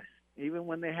those guys, even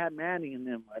when they had Manning in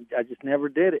them. I just never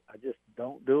did it. I just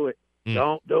don't do it.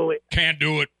 Don't do it. Can't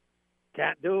do it.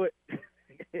 Can't do it.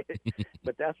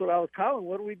 But that's what I was calling.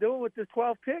 What are we doing with this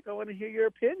 12th pick? I want to hear your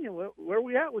opinion. Where are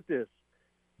we at with this?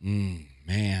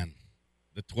 Man,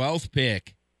 the 12th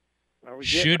pick Are we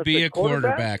getting should us be a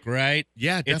quarterback, right?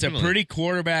 Yeah, It's definitely. a pretty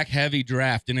quarterback-heavy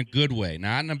draft in a good way,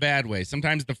 not in a bad way.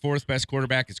 Sometimes the fourth best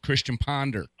quarterback is Christian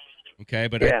Ponder, okay?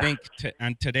 But I think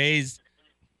on today's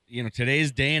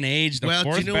day and age, the Well, do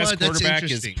you fourth know best what? That's quarterback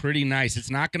is interesting. pretty nice. It's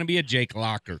not going to be a Jake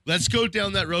Locker. Let's go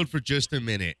down that road for just a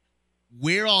minute.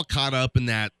 We're all caught up in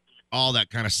all that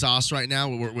kind of sauce right now.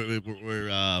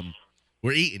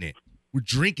 We're eating it. We're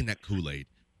drinking that Kool-Aid.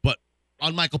 But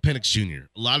on Michael Penix Jr.,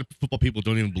 a lot of football people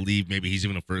don't even believe maybe he's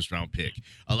even a first-round pick.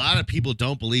 A lot of people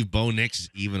don't believe Bo Nix is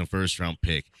even a first-round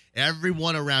pick.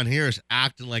 Everyone around here is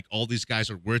acting like all these guys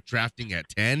are worth drafting at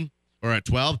 10 or at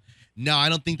 12. No, I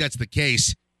don't think that's the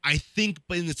case. I think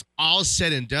when it's all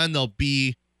said and done, there'll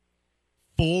be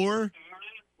 3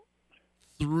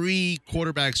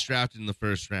 quarterbacks drafted in the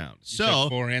first round. You said So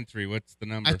 4 and 3. What's the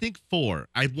number? I think 4.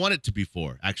 I want it to be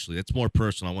 4, actually. That's more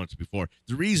personal. I want it to be 4.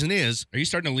 The reason is, Are you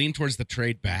starting to lean towards the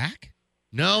trade back?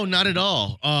 no, not at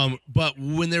all. But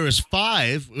when there was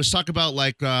 5, let's talk about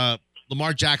like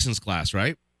Lamar Jackson's class,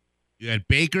 right? You had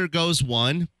Baker goes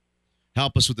 1.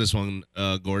 Help us with this one,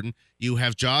 Gordon. You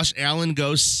have Josh Allen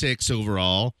goes 6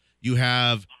 overall. You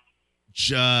have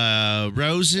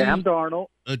Rosen. Sam Darnold.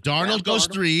 Darnold goes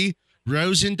 3.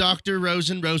 Dr.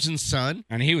 Rosen's son,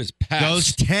 And he was passed.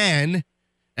 goes 10.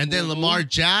 And then Lamar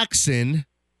Jackson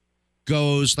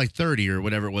goes like 30 or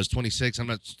whatever it was, 26. I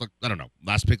don't know.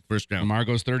 Last pick, first round. Lamar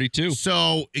goes 32.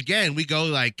 So, again, we go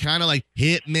like kind of like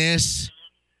hit, miss,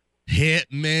 hit,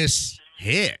 miss,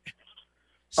 hit.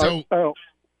 So,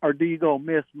 Or do you go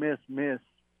miss?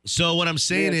 so what I'm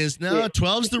saying is, no,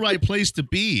 12's the right place to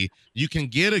be. You can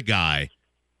get a guy.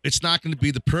 It's not going to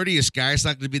be the prettiest guy. It's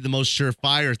not going to be the most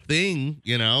surefire thing,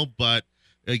 But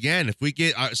again, if we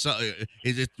get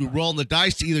if we're rolling the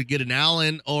dice to either get an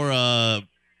Allen or a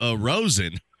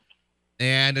Rosen,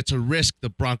 and it's a risk the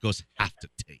Broncos have to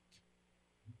take.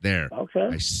 There, Okay.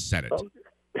 I said it.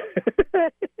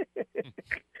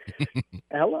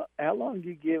 How long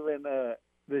you giving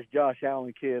this Josh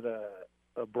Allen kid a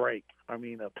break? I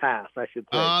mean, a pass, I should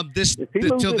say.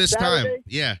 Till this time, Saturday,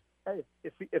 yeah. Hey,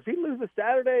 if he loses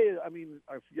Saturday, I mean,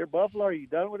 if you're Buffalo, are you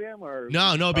done with him? Or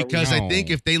No, because I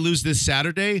think if they lose this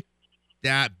Saturday,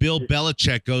 that Bill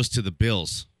Belichick goes to the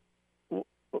Bills. So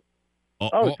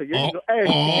you're you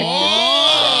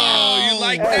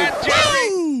like that,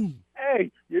 Jerry?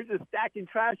 Hey, you're just stacking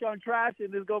trash on trash,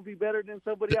 and it's gonna be better than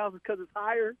somebody else because it's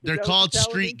higher. They're called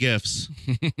street gifts.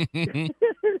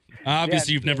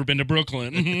 Obviously, you've never been to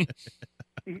Brooklyn.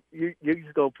 You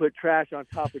just go put trash on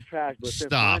top of trash. But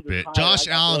Stop it. Josh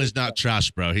Allen is not trash,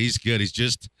 bro. He's good. He's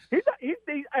just.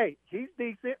 He's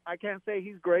decent. I can't say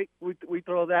he's great. We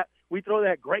throw that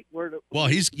great word. Well,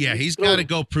 he's got to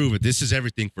go prove it. This is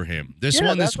everything for him. This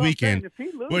weekend.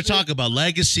 We're talking about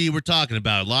legacy. We're talking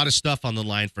about a lot of stuff on the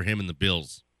line for him and the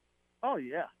Bills. Oh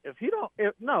yeah.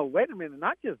 No, wait a minute.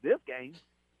 Not just this game.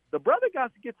 The brother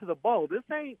got to get to the bowl. This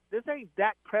ain't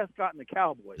Dak Prescott and the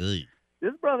Cowboys. Ugh.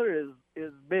 This brother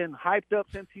is been hyped up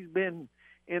since he's been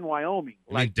in Wyoming.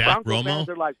 You mean Dak Bronco Romo? fans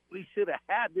are like, we should have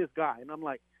had this guy, and I'm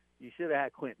like, you should have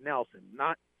had Quentin Nelson,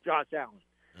 not Josh Allen.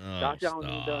 Josh Allen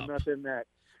ain't done nothing that.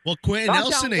 Well, Quentin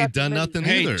Nelson ain't done nothing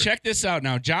either. Hey, check this out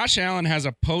now. Josh Allen has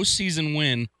a postseason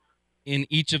win in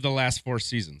each of the last 4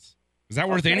 seasons. Is that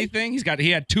worth anything?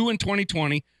 He had 2 in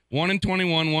 2020, 1 in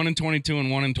 21, 1 in 22, and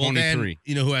 1 in 23. Well, then,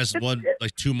 you know who has one,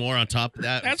 like 2 more on top of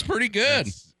that? That's pretty good.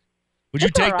 Would you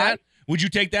take that? Would you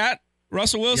take that,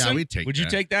 Russell Wilson? Yeah, we'd take Would you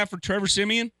take that for Trevor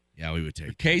Siemian? Yeah, we would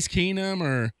take Case Keenum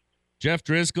or Jeff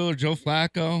Driscoll or Joe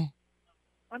Flacco?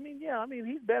 I mean,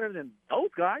 he's better than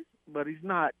those guys, but he's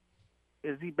not.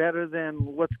 Is he better than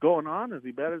what's going on? Is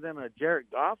he better than a Jared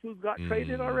Goff who's got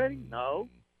traded already? No.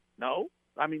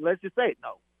 I mean, let's just say it.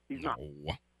 No, he's not.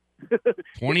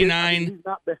 29 he's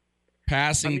not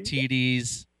passing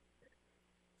TDs,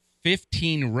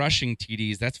 15 rushing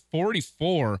TDs. That's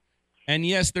 44. And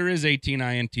yes, there is 18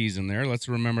 INTs in there. Let's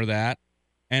remember that.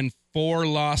 And 4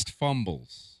 lost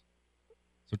fumbles.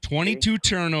 So 22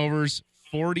 turnovers,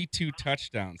 42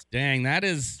 touchdowns. Dang,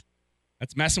 that's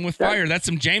messing with fire. That's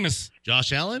some Jameis.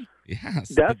 Josh Allen?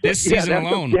 Yes. This season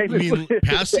alone. You mean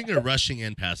passing or rushing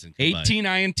and passing? 18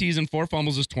 INTs and 4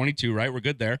 fumbles is 22, right? We're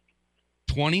good there.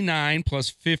 29 plus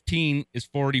 15 is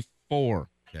 44.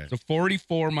 Okay. So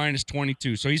 44 minus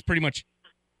 22. So he's pretty much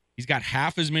He's got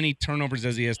half as many turnovers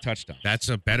as he has touchdowns. That's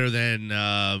better than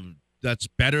John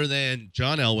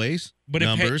Elway's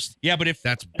numbers. But if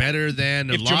that's better than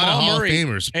a lot Jamal of Hall Murray, of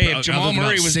Famers. hey, if Jamal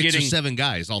Murray was 6 getting or 7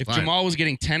 guys all time. If Jamal was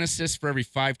getting 10 assists for every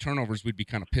 5 turnovers, we'd be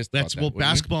kind of pissed about that.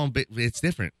 Basketball, it's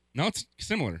different. No, it's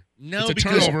similar. No, it's a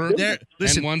because turnover.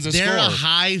 Listen, one's a they're score. a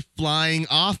high-flying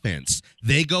offense.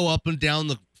 They go up and down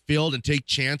the field and take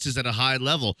chances at a high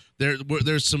level.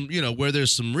 There's some, where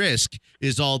there's some risk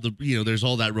is all the, there's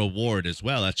all that reward as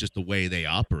well. That's just the way they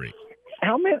operate.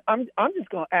 How many? I'm just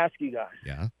going to ask you guys.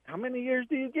 Yeah. How many years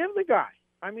do you give the guy?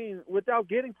 I mean, without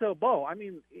getting to a bowl. I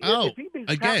mean, if he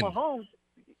beats again, Pat Mahomes,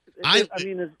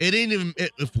 it ain't even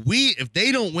if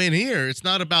they don't win here, it's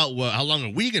not about how long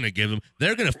are we going to give them.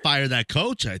 They're going to fire that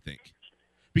coach, I think,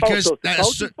 because so it's the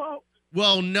coach's fault?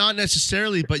 Well, not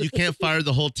necessarily, but you can't fire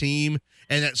the whole team.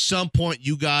 And at some point,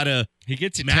 you gotta he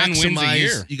gets 10 wins a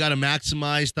year. You gotta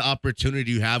maximize the opportunity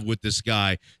you have with this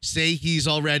guy. Say he's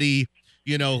already,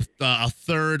 a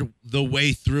third the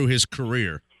way through his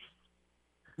career.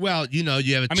 Well, you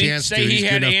have a chance. Say he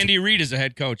had Andy Reid as a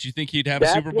head coach. You think he'd have a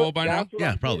Super Bowl by now?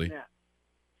 Yeah, probably.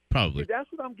 Probably. See, that's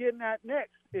what I'm getting at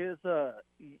next. Is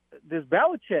this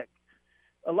Belichick?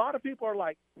 A lot of people are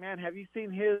like, man, have you seen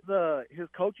his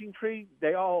coaching tree?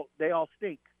 They all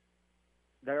stink.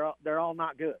 They're all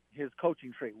not good. His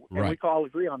coaching tree, and we can all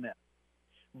agree on that.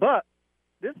 But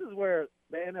this is where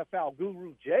the NFL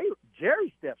guru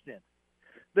Jerry steps in.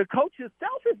 The coach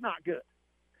himself is not good.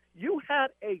 You had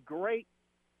a great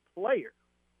player,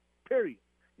 period.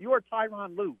 You are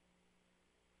Tyronn Lue.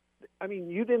 I mean,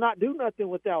 you did not do nothing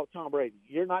without Tom Brady.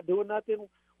 You're not doing nothing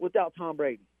without Tom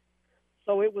Brady.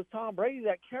 So it was Tom Brady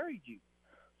that carried you.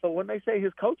 So when they say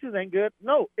his coaches ain't good,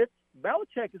 no, it's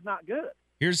Belichick is not good.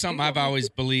 Here's something I've always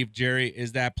believed, Jerry,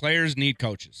 is that players need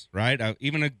coaches, right?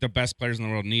 Even the best players in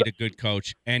the world need a good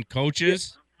coach. And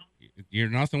coaches, you're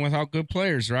nothing without good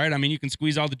players, right? I mean, you can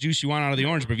squeeze all the juice you want out of the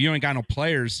orange, but if you ain't got no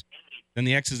players, then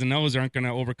the X's and O's aren't going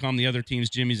to overcome the other team's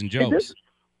Jimmys and Joes.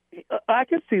 I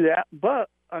can see that, but,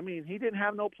 I mean, he didn't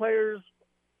have no players.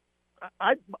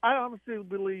 I honestly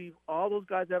believe all those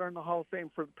guys that are in the Hall of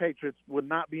Fame for the Patriots would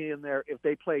not be in there if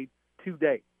they played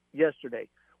yesterday,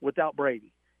 without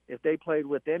Brady. If they played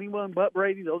with anyone but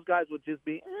Brady, those guys would just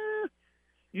be,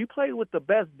 you played with the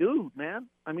best dude, man.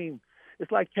 I mean, it's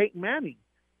like Peyton Manning.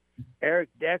 Eric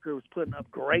Decker was putting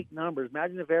up great numbers.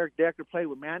 Imagine if Eric Decker played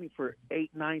with Manning for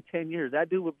 8, 9, 10 years. That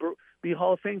dude would be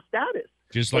Hall of Fame status.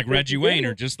 Just like Reggie Wayne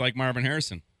or just like Marvin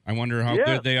Harrison. I wonder how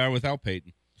good they are without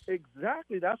Peyton.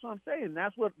 Exactly. That's what I'm saying.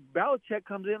 That's what Belichick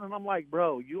comes in, and I'm like,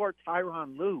 bro, you are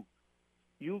Tyronn Lue.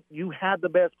 You had the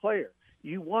best player.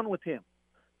 You won with him.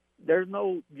 You're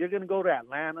going to go to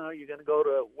Atlanta. You're going to go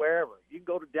to wherever. You can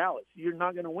go to Dallas. You're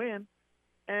not going to win,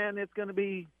 and it's going to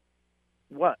be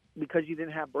what? Because you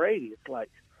didn't have Brady. It's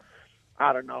like,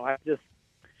 I don't know.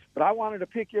 But I wanted to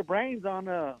pick your brains on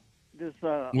this.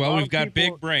 Well, we've got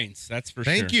big brains. That's for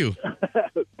sure. Thank you.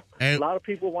 A lot of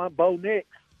people want Bo Nix.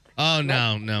 Oh,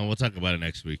 no. We'll talk about it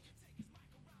next week.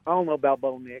 I don't know about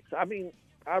Bo Nix. I mean,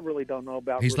 I really don't know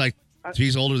about.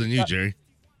 He's older than you, Jerry.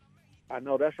 I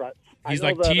know that's right. He's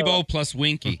like Tebow plus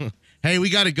Winky. Hey,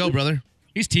 we got to go, brother.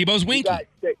 He's Tebow's Winky.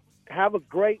 Have a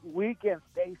great weekend.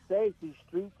 Stay safe. These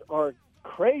streets are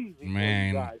crazy.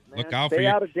 Man, for you guys, man. Look out Stay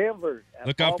out of Denver.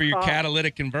 Look out for your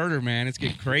catalytic converter, man. It's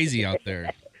getting crazy out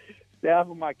there. Stay out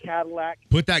of my Cadillac.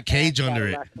 Put that cage under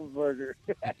it. Converter.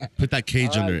 Put that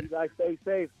cage under it. You guys stay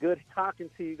safe. Good talking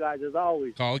to you guys as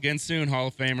always. Call again soon, Hall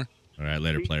of Famer. All right,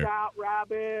 later, player. Peace out,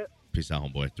 Rabbit. Peace out,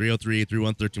 homeboy.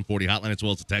 303-313-40 hotline as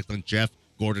well as the text line. Jeff,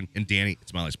 Gordon, and Danny.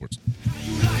 It's Mile High Sports.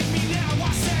 You like me now,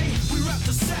 I say we rep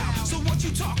the South. So what you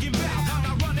talking about? I'm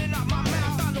not running out my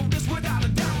mouth. I know this without a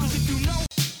doubt. 'Cause if you know.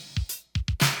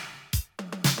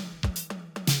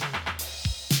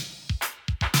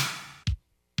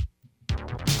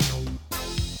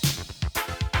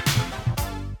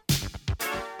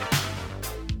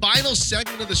 Final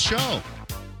segment of the show.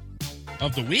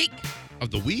 Of the week?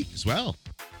 Of the week as well.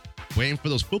 Waiting for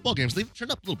those football games. Leave it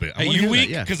turned up a little bit. Hey, you weak?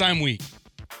 Because I'm weak.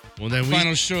 Well, then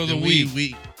Final show of the week.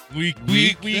 Week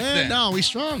then. No, we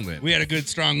strong then. We had a good,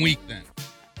 strong week then.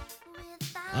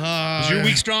 Was your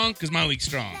week strong? Because my week's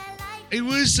strong. It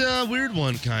was a weird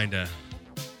one, kind of.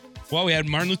 Well, we had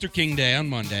Martin Luther King Day on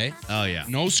Monday. Oh, yeah.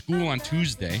 No school on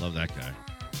Tuesday. Love that guy.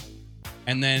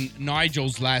 And then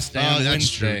Nigel's last day on that's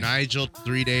Wednesday. true. Nigel,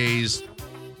 3 days.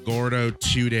 Gordo,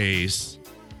 2 days.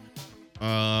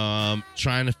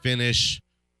 Trying to finish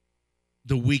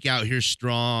the week out here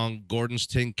strong. Gordon's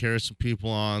taking care of some people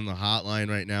on the hotline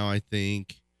right now, I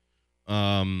think.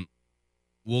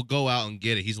 we'll go out and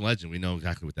get it. He's a legend. We know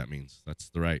exactly what that means. Those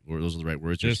are the right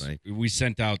words you're saying. We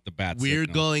sent out the bat We're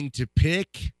signal. going to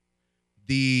pick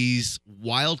these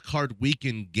wild card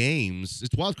weekend games.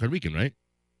 It's wild card weekend, right?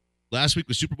 Last week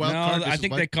was Super Wild Card. I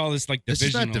think they call this like This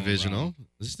divisional. is not divisional. round.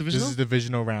 Is this divisional? This is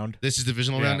divisional round. This is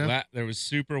divisional round now? There was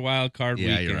Super Wild Card Yeah,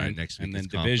 weekend. you're right. Next week and then is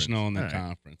divisional and then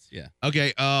conference. All right.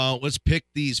 conference. Yeah. Okay, let's pick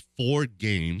these 4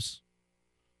 games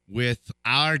with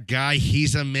our guy.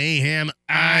 He's a mayhem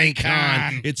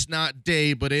icon. It's not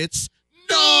day, but it's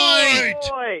night.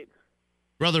 Boy,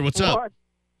 Brother, what's up?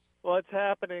 what's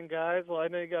happening, guys? Well, I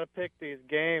know you got to pick these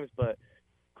games, but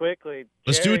quickly.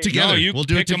 Let's do it Jerry- together. No, you we'll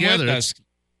do it pick 'em together. with us.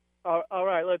 All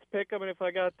right, let's pick them. And if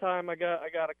I got time, I got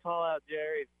to call out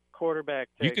Jerry's quarterback.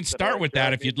 You takes can that start always with that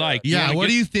drive if me you'd nuts. like. Yeah, wanna what get-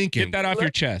 are you thinking? Get that off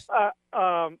your chest.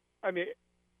 I mean,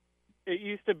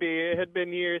 it had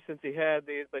been years since he had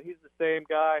these, but he's the same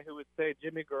guy who would say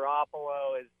Jimmy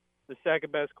Garoppolo is the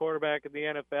second best quarterback in the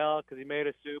NFL because he made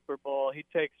a Super Bowl. He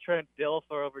takes Trent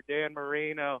Dilfer over Dan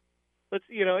Marino. It's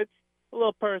a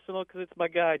little personal because it's my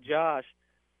guy Josh,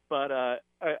 but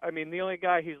I mean, the only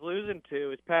guy he's losing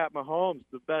to is Pat Mahomes,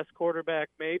 the best quarterback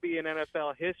maybe in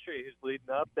NFL history, who's leading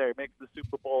up there. He makes the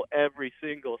Super Bowl every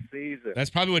single season. That's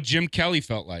probably what Jim Kelly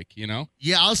felt like, you know?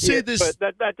 Yeah, I'll say this.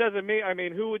 But that doesn't mean. I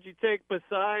mean, who would you take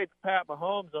besides Pat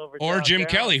Mahomes over Or Josh Jim Allen?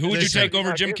 Kelly. Who would you Listen, take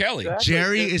over Jim Kelly? Exactly,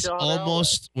 Jerry just is John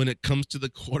almost, when it comes to the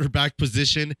quarterback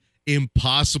position,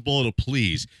 impossible to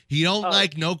please. He don't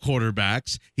like no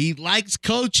quarterbacks. He likes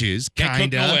coaches, Can't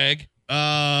kind cook no of. egg.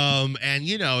 And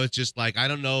it's just like, I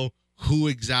don't know who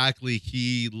exactly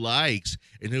he likes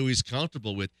and who he's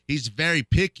comfortable with. He's very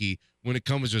picky when it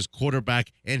comes to his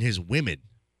quarterback and his women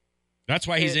That's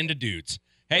why he's into dudes.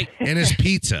 Hey, and his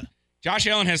pizza. Josh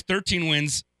Allen has 13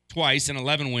 wins twice and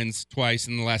 11 wins twice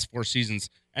in the last 4 seasons.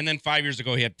 And then 5 years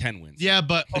ago, he had 10 wins. Yeah,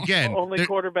 but again, Only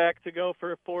quarterback to go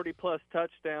for 40-plus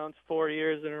touchdowns 4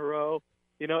 years in a row.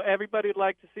 Everybody would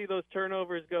like to see those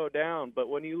turnovers go down, but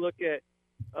when you look at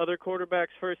other quarterbacks'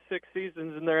 first 6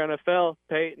 seasons in their NFL,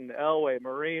 Peyton, Elway,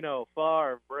 Marino,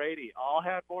 Favre, Brady, all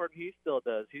had more than he still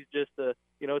does. He's just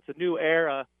it's a new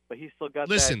era, but he's still got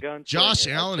listen, that gun. Josh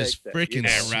Allen is freaking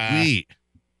Yeah. sweet.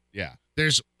 Yeah.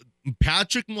 There's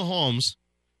Patrick Mahomes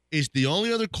is the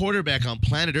only other quarterback on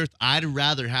planet Earth I'd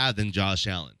rather have than Josh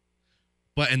Allen.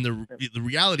 And the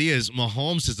reality is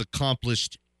Mahomes has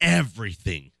accomplished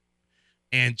everything.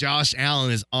 And Josh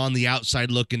Allen is on the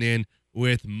outside looking in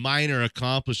with minor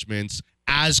accomplishments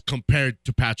as compared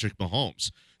to Patrick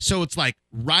Mahomes. So it's like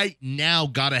right now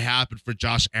got to happen for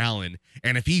Josh Allen.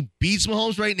 And if he beats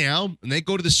Mahomes right now and they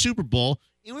go to the Super Bowl,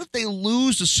 even if they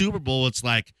lose the Super Bowl, it's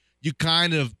like you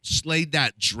kind of slayed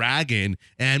that dragon.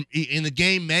 And in the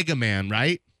game Mega Man,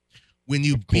 right? When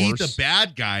you beat the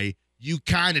bad guy, you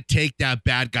kind of take that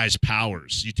bad guy's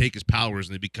powers. You take his powers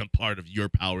and they become part of your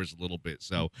powers a little bit.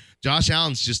 So Josh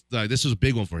Allen's just, this was a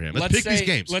big one for him. Let's pick these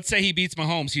games. Let's say he beats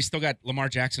Mahomes. He's still got Lamar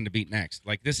Jackson to beat next.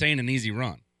 Like, this ain't an easy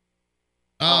run.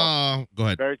 Go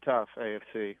ahead. Very tough,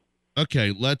 AFC.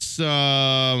 Okay, let's.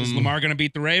 Is Lamar going to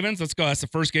beat the Ravens? Let's go. That's the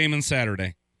first game on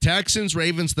Saturday. Texans,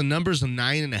 Ravens, the number's a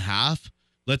 9.5.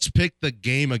 Let's pick the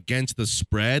game against the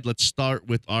spread. Let's start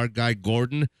with our guy,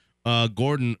 Gordon.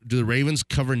 Gordon, do the Ravens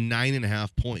cover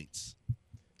 9.5 points?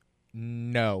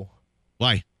 No.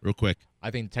 Why? Real quick. I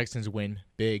think Texans win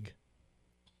big.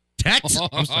 Texans?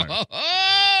 I'm sorry.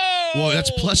 Well,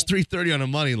 that's plus 330 on a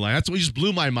money line. That's what just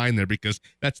blew my mind there because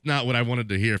that's not what I wanted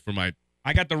to hear for my.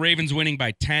 I got the Ravens winning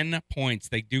by 10 points.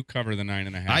 They do cover the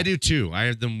 9.5. I do too. I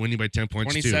have them winning by 10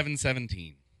 points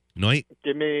 27-17. Noit?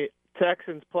 Give me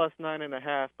Texans plus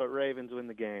 9.5, but Ravens win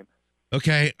the game.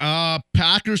 Okay,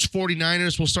 Packers,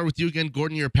 49ers. We'll start with you again.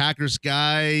 Gordon, you're a Packers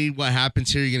guy. What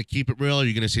happens here? You're going to keep it real or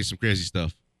you're going to say some crazy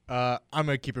stuff? I'm going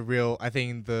to keep it real. I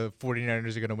think the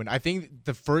 49ers are going to win. I think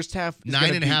the first half is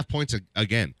 9.5 points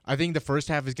again. I think the first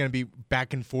half is going to be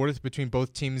back and forth between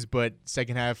both teams, but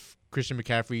second half, Christian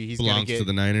McCaffrey, he's belongs to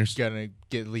the Niners. Going to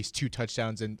get at least 2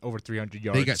 touchdowns and over 300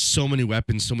 yards. They got so many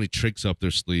weapons, so many tricks up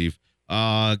their sleeve.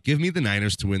 Give me the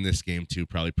Niners to win this game too,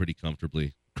 probably pretty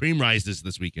comfortably. Cream rises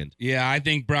this weekend. Yeah, I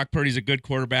think Brock Purdy's a good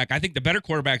quarterback. I think the better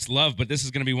quarterbacks love, but this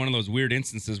is going to be one of those weird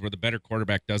instances where the better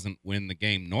quarterback doesn't win the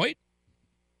game. Noit?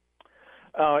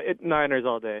 Niners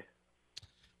all day.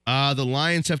 The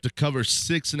Lions have to cover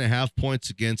 6.5 points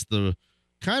against the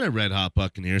kind of red hot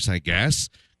Buccaneers, I guess.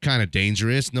 Kind of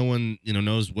dangerous. No one,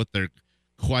 knows what they're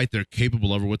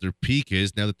capable of or what their peak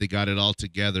is now that they got it all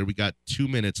together. We got 2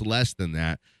 minutes less than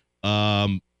that.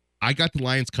 I got the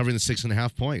Lions covering the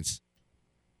 6.5 points.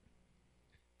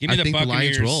 Give me I the think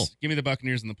Buccaneers. The Lions roll. Give me the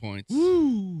Buccaneers and the points.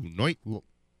 Woo! Noit.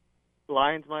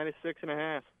 Lions minus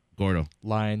 6.5. Gordo.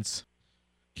 Lions.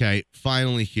 Okay,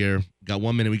 finally here. Got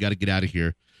 1 minute. We got to get out of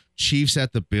here. Chiefs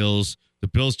at the Bills. The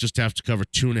Bills just have to cover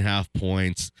 2.5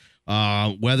 points.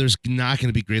 Weather's not going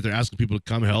to be great. They're asking people to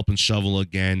come help and shovel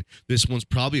again. This one's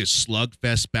probably a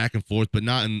slugfest back and forth, but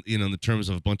not in in the terms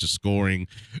of a bunch of scoring.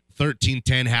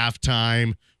 13-10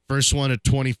 halftime. First one at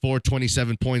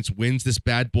 24-27 points wins this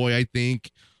bad boy, I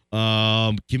think.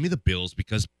 Give me the Bills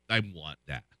because I want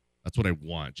that. That's what I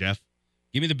want, Jeff.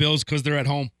 Give me the Bills because they're at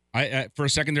home. I for a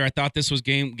second there, I thought this was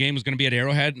game was going to be at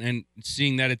Arrowhead, and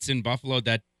seeing that it's in Buffalo,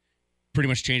 that pretty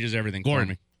much changes everything for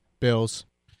me. Bills.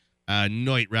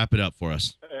 Noit, wrap it up for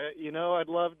us. I'd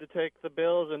love to take the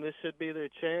Bills, and this should be their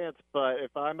chance. But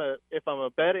if I'm a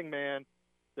betting man,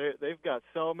 they've got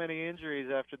so many injuries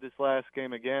after this last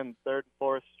game. Again, third and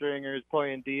fourth stringers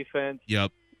playing defense.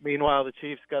 Yep. Meanwhile, the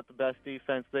Chiefs got the best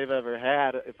defense they've ever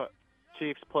had.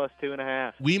 Chiefs plus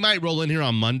 2.5. We might roll in here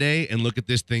on Monday and look at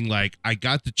this thing like I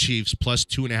got the Chiefs plus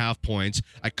 2.5 points.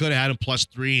 I could have had them plus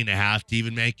 3.5 to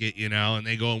even make it, and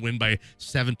they go and win by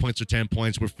 7 points or 10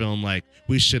 points. We're feeling like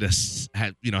we should have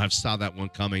had, have saw that one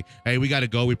coming. Hey, we got to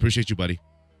go. We appreciate you, buddy.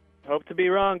 Hope to be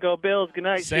wrong. Go Bills. Good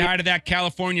night. Say hi to that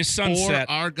California sunset.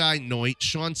 For our guy Noit,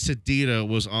 Sean Sedita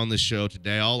was on the show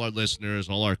today. All our listeners,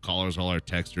 all our callers, all our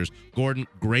texters. Gordon,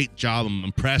 great job. I'm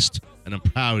impressed and I'm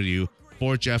proud of you.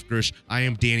 For Jeff Gersh, I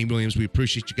am Danny Williams. We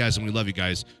appreciate you guys and we love you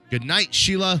guys. Good night,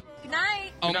 Sheila. Good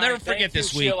night. I'll never forget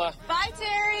this week. Sheila. Bye,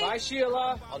 Terry. Bye,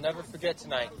 Sheila. I'll never forget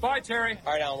tonight. Bye, Terry.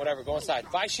 All right, Alan, whatever. Go inside.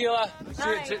 Bye, Sheila.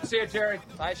 See you, Terry.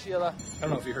 Bye, Sheila. I don't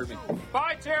know if you heard me.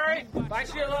 Bye, Terry. Bye,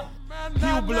 Sheila.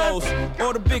 Few blows,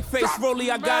 or the big face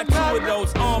rolly, I got 2 of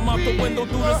those. Arm out the window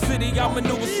through the city, I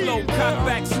maneuver slow. Cut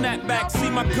back, snap back, see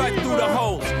my cut through the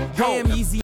holes. Damn, easy.